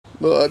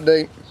Little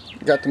update.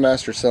 Got the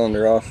master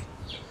cylinder off,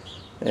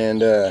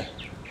 and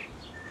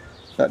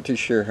not too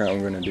sure how I'm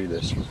going to do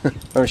this.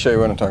 Let me show you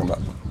what I'm talking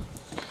about.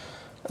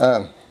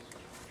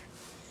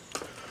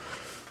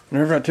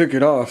 Whenever I took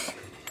it off,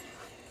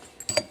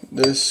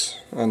 this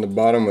on the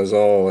bottom was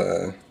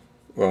all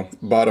well,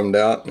 bottomed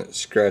out, and it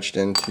scratched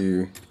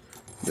into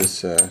this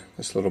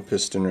this little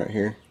piston right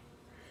here.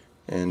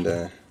 And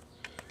I'll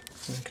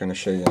kind of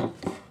show you.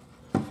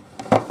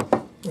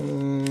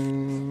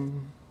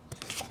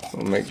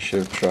 Little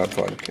makeshift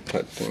tripod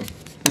type thing.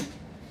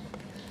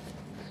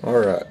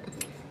 Alright.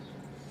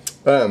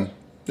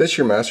 This is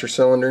your master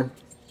cylinder.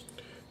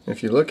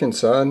 If you look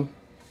inside,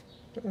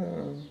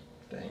 dang.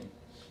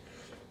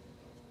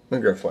 Let me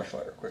grab a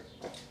flashlight real quick.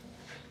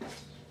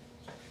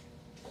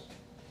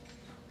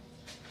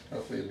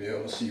 Hopefully you'll be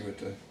able to see with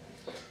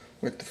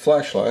the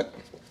flashlight.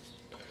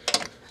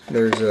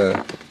 There's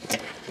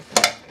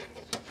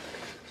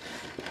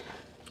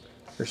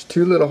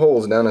two little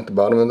holes down at the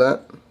bottom of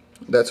that.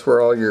 That's where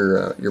all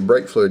your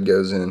brake fluid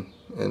goes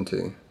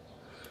into.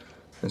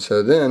 And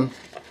so then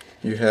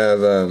you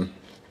have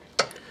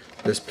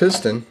this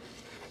piston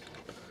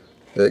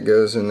that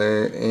goes in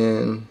there,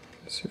 and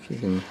let's see if you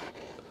can.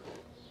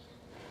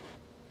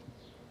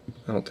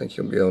 I don't think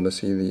you'll be able to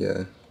see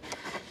the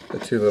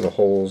two little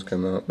holes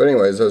come out. But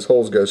anyways, those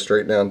holes go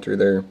straight down through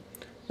there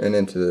and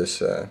into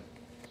this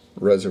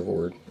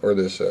reservoir, or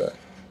this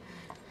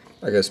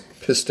I guess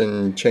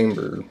piston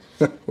chamber,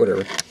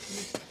 whatever.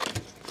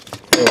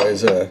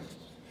 Anyways, so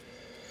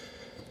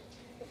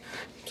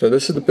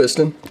this is the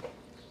piston.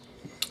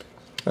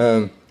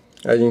 As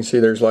you can see,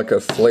 there's like a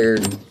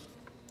flared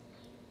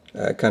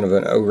kind of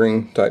an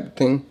O-ring type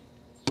thing.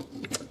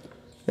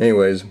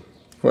 Anyways,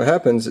 what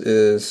happens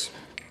is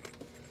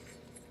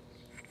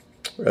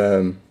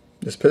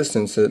this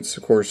piston sits,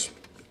 of course,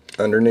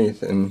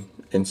 underneath and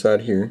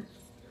inside here,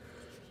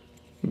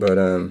 but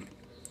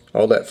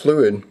all that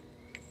fluid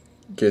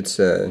gets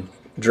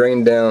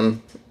drained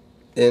down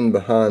in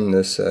behind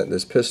this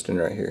this piston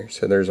right here.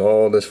 So there's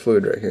all this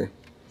fluid right here.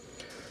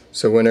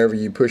 So whenever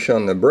you push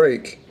on the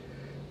brake,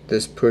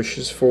 this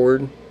pushes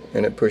forward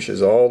and it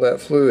pushes all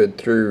that fluid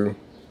through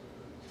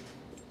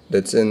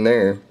that's in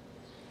there.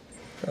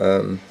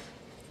 You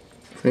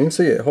can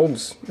see it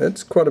holds,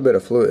 it's quite a bit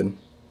of fluid,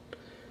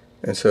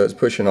 and so it's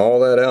pushing all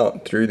that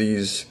out through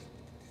these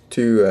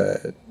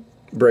two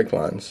brake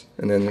lines,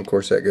 and then of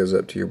course that goes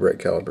up to your brake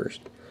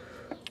calipers.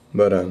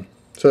 But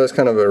so that's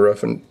kind of a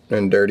rough and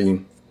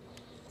dirty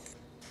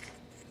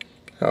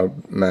how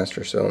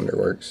master cylinder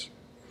works.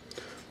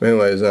 But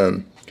anyways,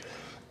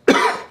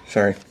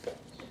 sorry.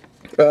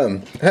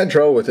 I had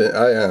trouble with it.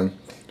 I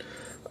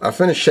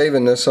finished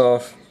shaving this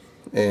off,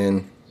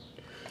 and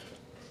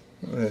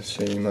let's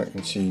see, you might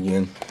can see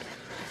again.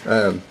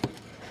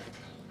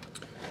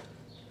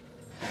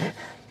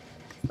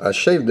 I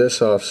shaved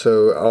this off,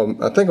 so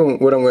I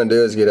think what I'm going to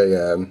do is get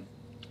a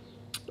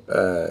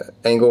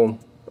angle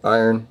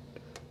iron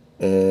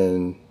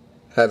and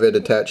have it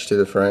attached to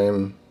the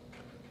frame,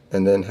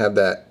 and then have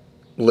that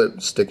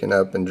lip sticking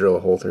up and drill a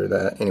hole through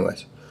that.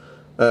 Anyways,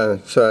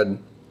 so I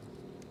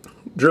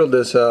drilled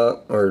this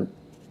out, or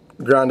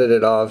grinded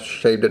it off,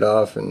 shaved it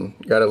off, and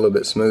got it a little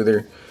bit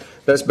smoother.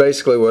 That's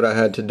basically what I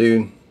had to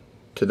do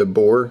to the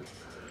bore.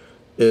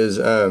 Is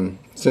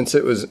since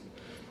it was,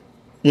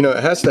 you know,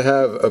 it has to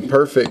have a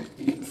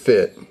perfect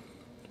fit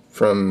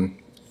from,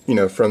 you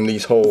know, from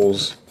these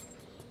holes,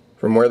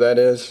 from where that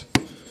is,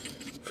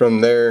 from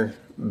there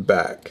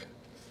back.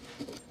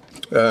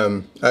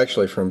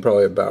 Actually from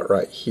probably about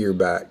right here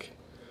back.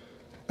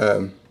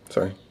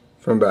 Sorry,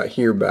 from about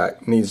here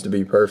back needs to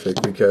be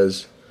perfect,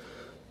 because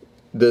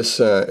this,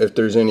 if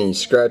there's any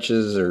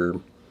scratches or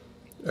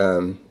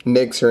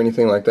nicks or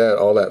anything like that,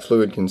 all that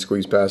fluid can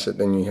squeeze past it.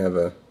 Then you have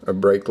a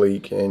brake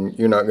leak, and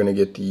you're not going to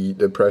get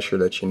the pressure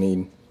that you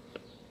need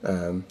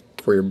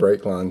for your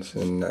brake lines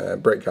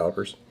and brake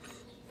calipers.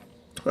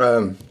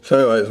 So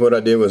anyways, what I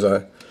did was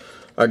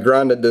I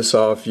grinded this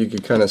off. You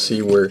could kind of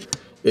see where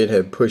it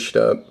had pushed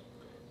up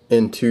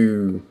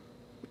into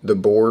the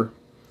bore.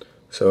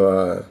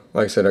 So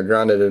like I said, I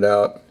grinded it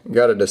out,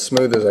 got it as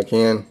smooth as I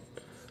can,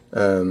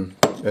 and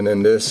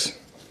then this,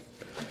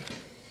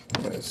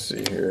 let's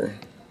see here,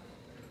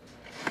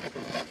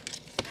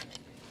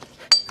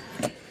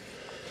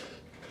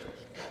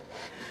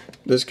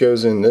 this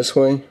goes in this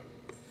way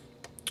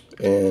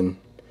and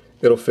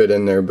it'll fit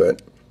in there,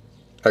 but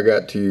I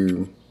got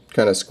to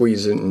kind of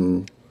squeeze it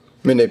and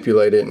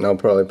manipulate it, and I'll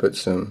probably put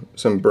some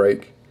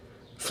brake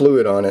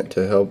fluid on it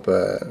to help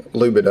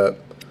lube it up.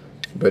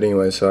 But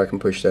anyway, so I can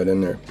push that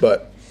in there.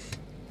 But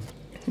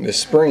this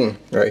spring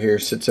right here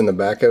sits in the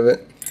back of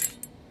it,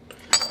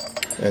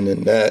 and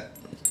then that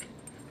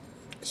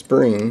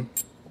spring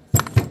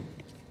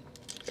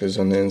goes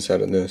on the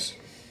inside of this,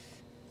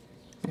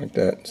 like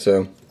that.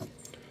 So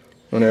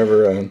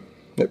whenever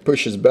it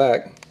pushes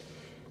back,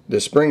 the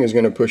spring is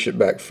going to push it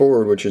back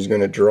forward, which is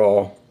going to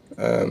draw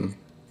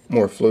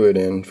more fluid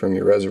in from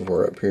your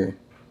reservoir up here.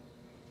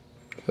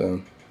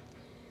 So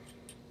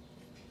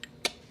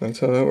that's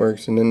how that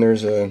works. And then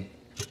there's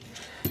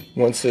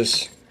once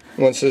this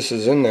once this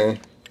is in there,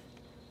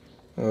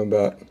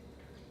 about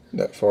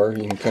that far,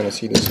 you can kind of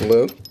see this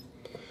lip,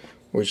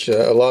 which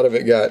a lot of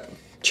it got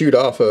chewed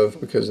off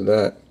of because of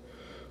that.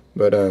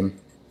 But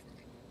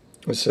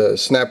this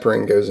snap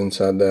ring goes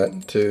inside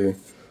that to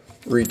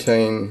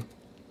retain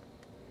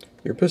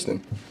your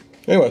piston.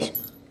 Anyways,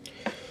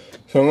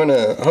 so I'm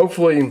gonna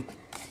hopefully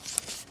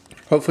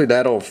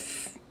that'll.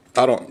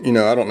 I don't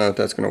know if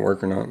that's gonna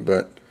work or not,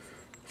 but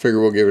figure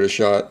we'll give it a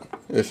shot.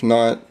 If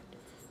not,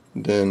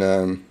 then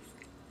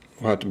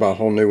we'll have to buy a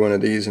whole new one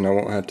of these, and I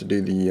won't have to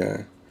do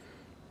the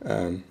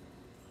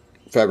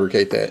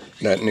fabricate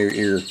that new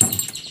ear.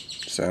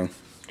 So,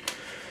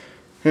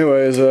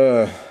 anyways,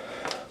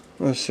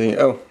 let's see.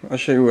 Oh, I'll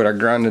show you what I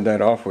grinded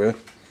that off with.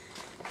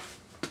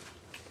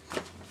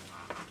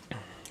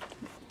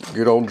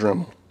 Good old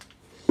Dremel.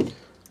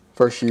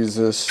 First used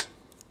this.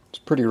 It's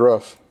pretty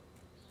rough.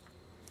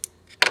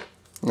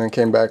 And then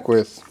came back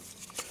with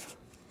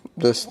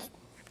this.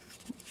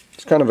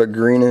 It's kind of a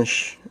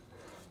greenish.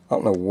 I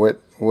don't know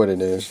what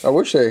it is. I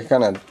wish they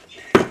kind of.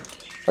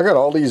 I got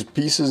all these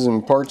pieces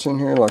and parts in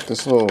here, like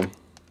this little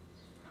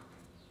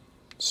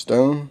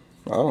stone.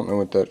 I don't know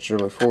what that's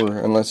really for,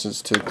 unless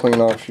it's to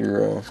clean off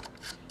your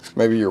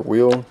maybe your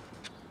wheel.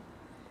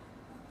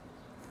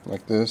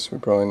 Like this, we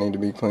probably need to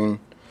be clean.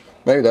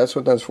 Maybe that's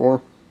what that's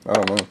for. I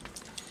don't know.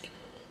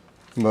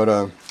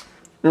 But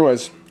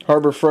anyways,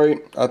 Harbor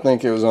Freight. I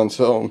think it was on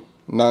sale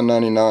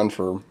 $9.99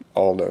 for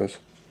all those.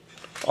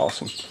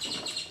 Awesome.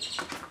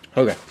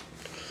 Okay,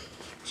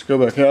 let's go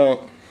back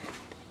out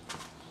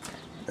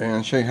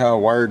and show you how I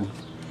wired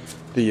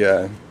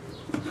the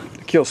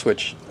kill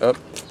switch up.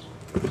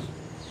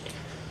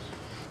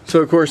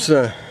 So of course,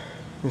 you've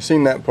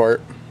seen that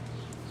part,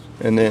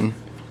 and then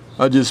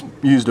I just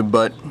used a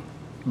butt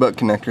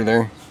connector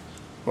there,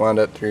 wound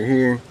up through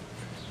here,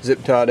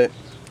 zip tied it,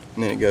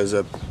 and then it goes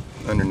up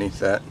underneath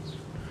that.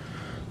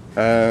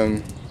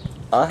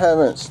 I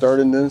haven't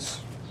started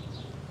this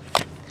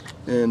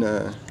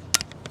in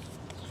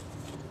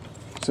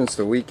since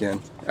the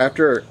weekend.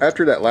 After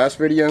that last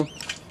video,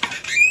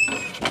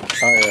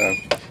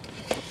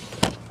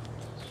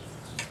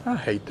 I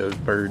hate those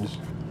birds.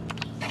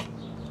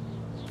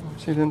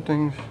 See them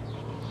things?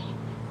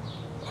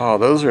 Oh,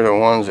 those are the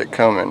ones that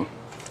come and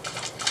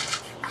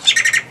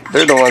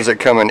they're the ones that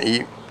come and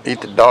eat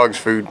the dog's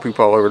food, poop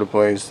all over the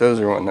place. Those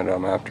are the ones that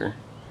I'm after.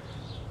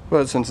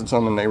 But since it's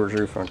on the neighbor's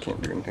roof, I can't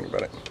do anything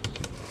about it.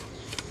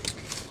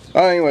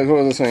 Anyways,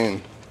 what was I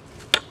saying?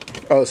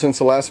 Oh, since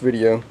the last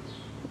video,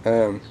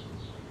 I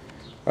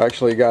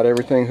actually got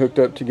everything hooked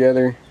up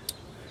together,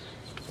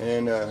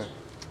 and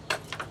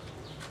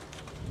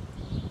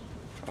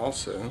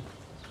also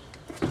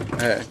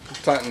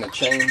tighten the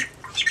chain.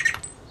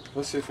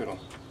 Let's see if it'll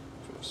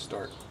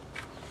start.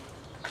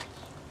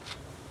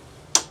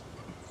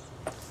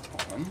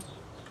 On.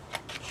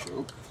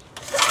 Choke.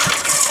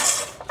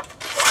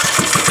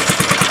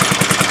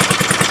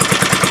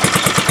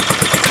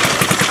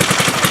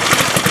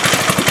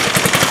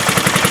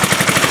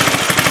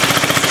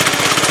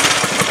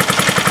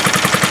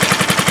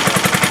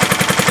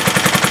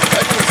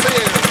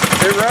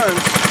 It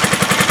runs.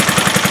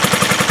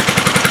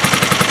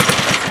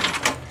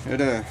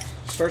 It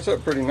starts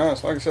up pretty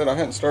nice. Like I said, I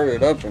hadn't started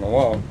it up in a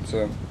while.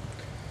 So,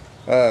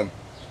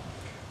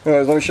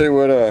 anyways, let me show you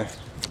what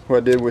I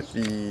did with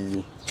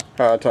the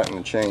how I tighten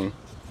the chain.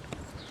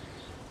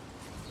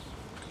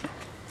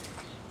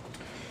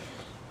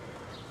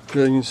 So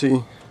you can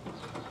see,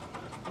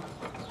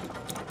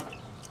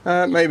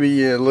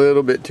 maybe a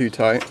little bit too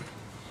tight.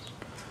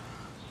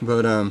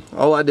 But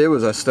all I did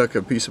was I stuck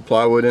a piece of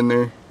plywood in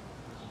there.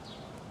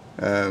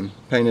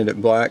 Painted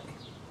it black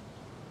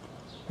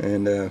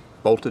and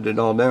bolted it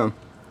all down.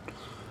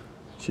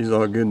 She's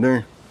all good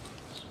there.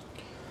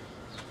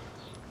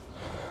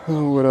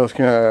 Oh, what else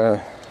can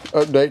I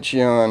update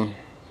you on?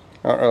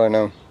 I don't really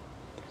know.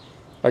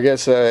 I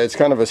guess it's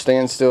kind of a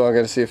standstill. I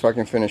got to see if I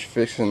can finish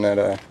fixing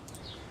that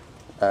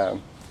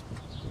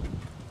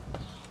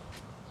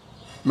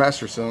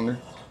master cylinder.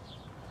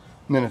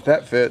 And then if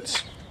that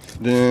fits,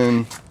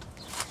 then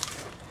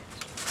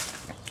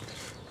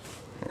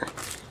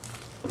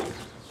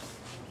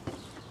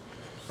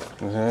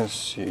let's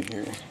see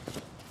here.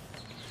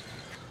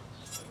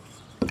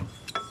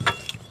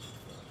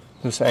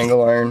 This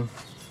angle iron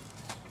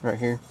right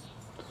here.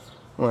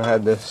 I'm gonna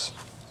have this,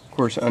 of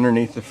course,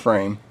 underneath the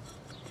frame,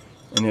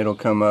 and it'll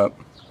come up.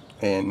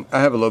 And I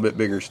have a little bit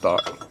bigger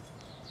stock.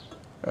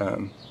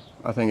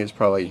 I think it's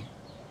probably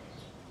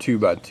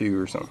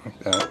 2x2 or something like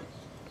that.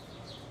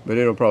 But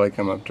it'll probably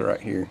come up to right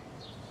here.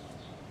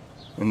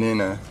 And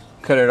then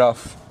cut it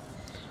off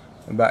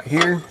about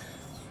here.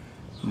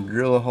 And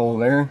drill a hole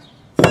there.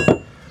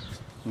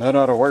 That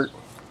ought to work.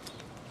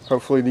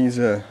 Hopefully these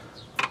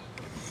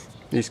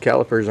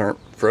calipers aren't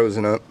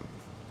frozen up.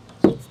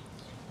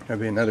 That'd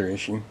be another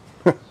issue.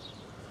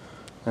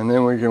 And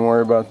then we can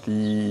worry about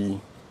the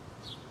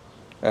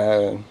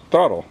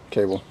throttle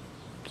cable.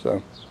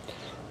 So,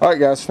 alright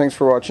guys, thanks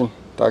for watching.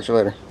 Talk to you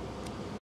later.